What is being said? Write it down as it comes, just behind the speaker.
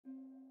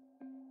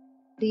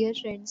Dear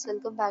friends,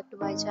 welcome back to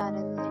my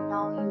channel, and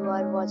now you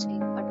are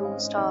watching a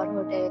 2-star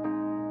hotel.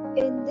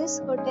 In this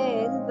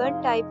hotel,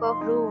 one type of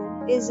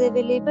room is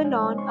available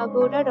on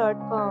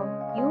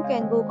agoda.com. You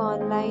can book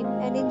online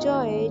and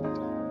enjoy it.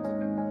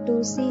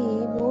 To see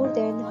more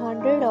than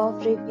 100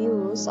 of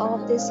reviews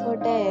of this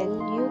hotel,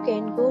 you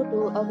can go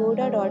to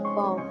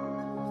agoda.com.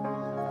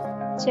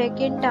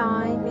 Check-in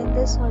time in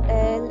this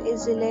hotel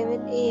is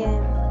 11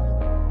 a.m.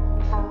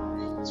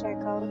 and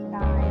check-out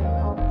time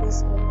of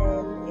this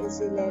hotel is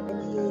 11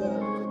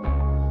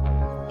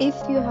 a.m. If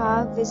you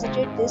have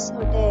visited this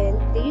hotel,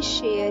 please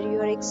share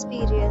your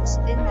experience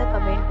in the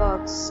comment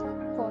box.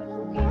 For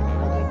booking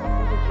or getting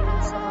more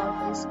details about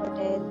this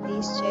hotel,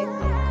 please check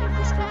link in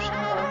description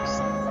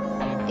box.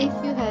 If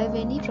you have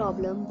any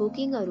problem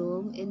booking a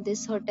room in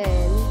this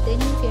hotel, then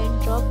you can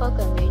drop a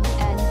comment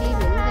and we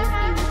will help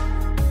you.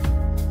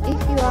 If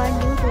you are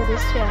new to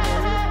this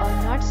channel or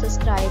not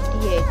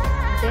subscribed yet,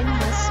 then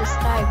must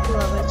subscribe to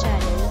our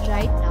channel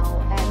right now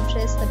and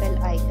press the bell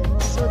icon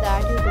so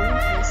that you don't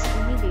miss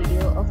any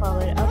video of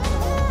our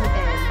upcoming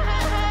hotel.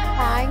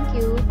 Thank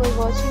you for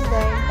watching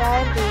the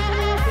entire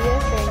video. Dear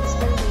friends,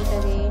 we'll meet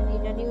again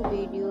in a new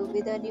video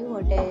with a new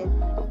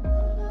hotel.